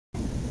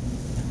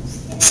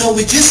So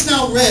we just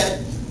now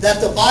read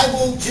that the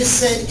Bible just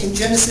said in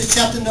Genesis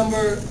chapter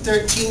number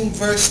 13,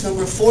 verse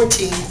number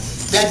 14,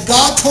 that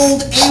God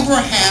told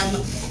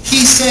Abraham,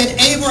 he said,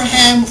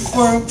 Abraham,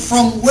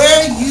 from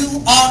where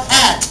you are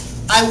at,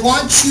 I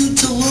want you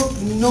to look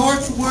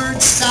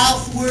northward,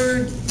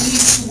 southward,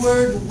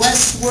 eastward,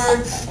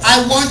 westward.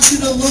 I want you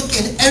to look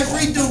in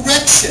every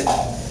direction.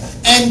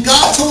 And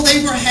God told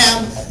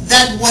Abraham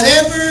that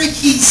whatever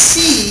he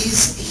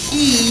sees,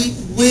 he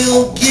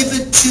will give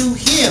it to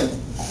him.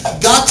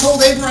 God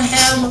told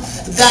Abraham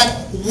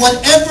that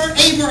whatever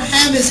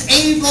Abraham is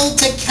able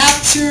to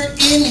capture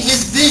in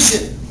his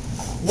vision,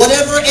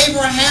 whatever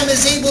Abraham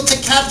is able to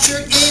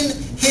capture in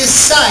his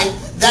sight,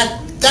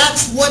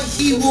 that's what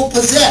he will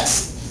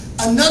possess.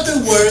 In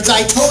other words,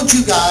 I told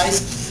you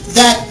guys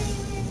that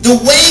the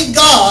way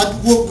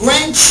God will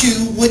grant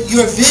you with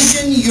your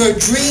vision, your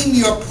dream,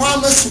 your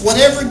promise,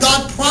 whatever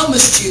God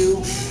promised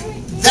you,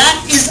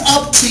 that is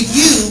up to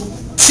you,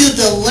 to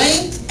the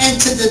length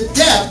and to the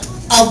depth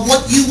of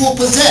what you will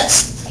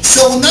possess.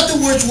 So in other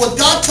words, what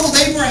God told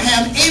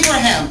Abraham,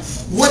 Abraham,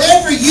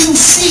 whatever you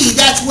see,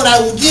 that's what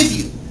I will give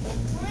you.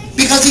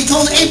 Because he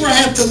told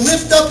Abraham to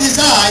lift up his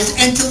eyes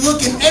and to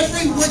look in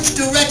every which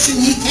direction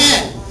he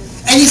can.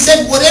 And he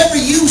said, whatever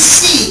you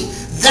see,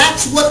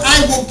 that's what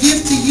I will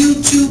give to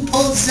you to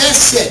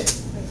possess it.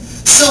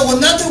 So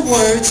in other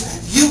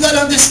words, you got to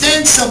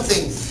understand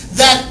something,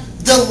 that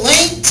the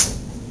length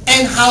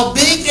and how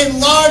big and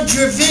large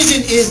your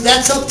vision is,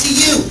 that's up to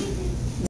you.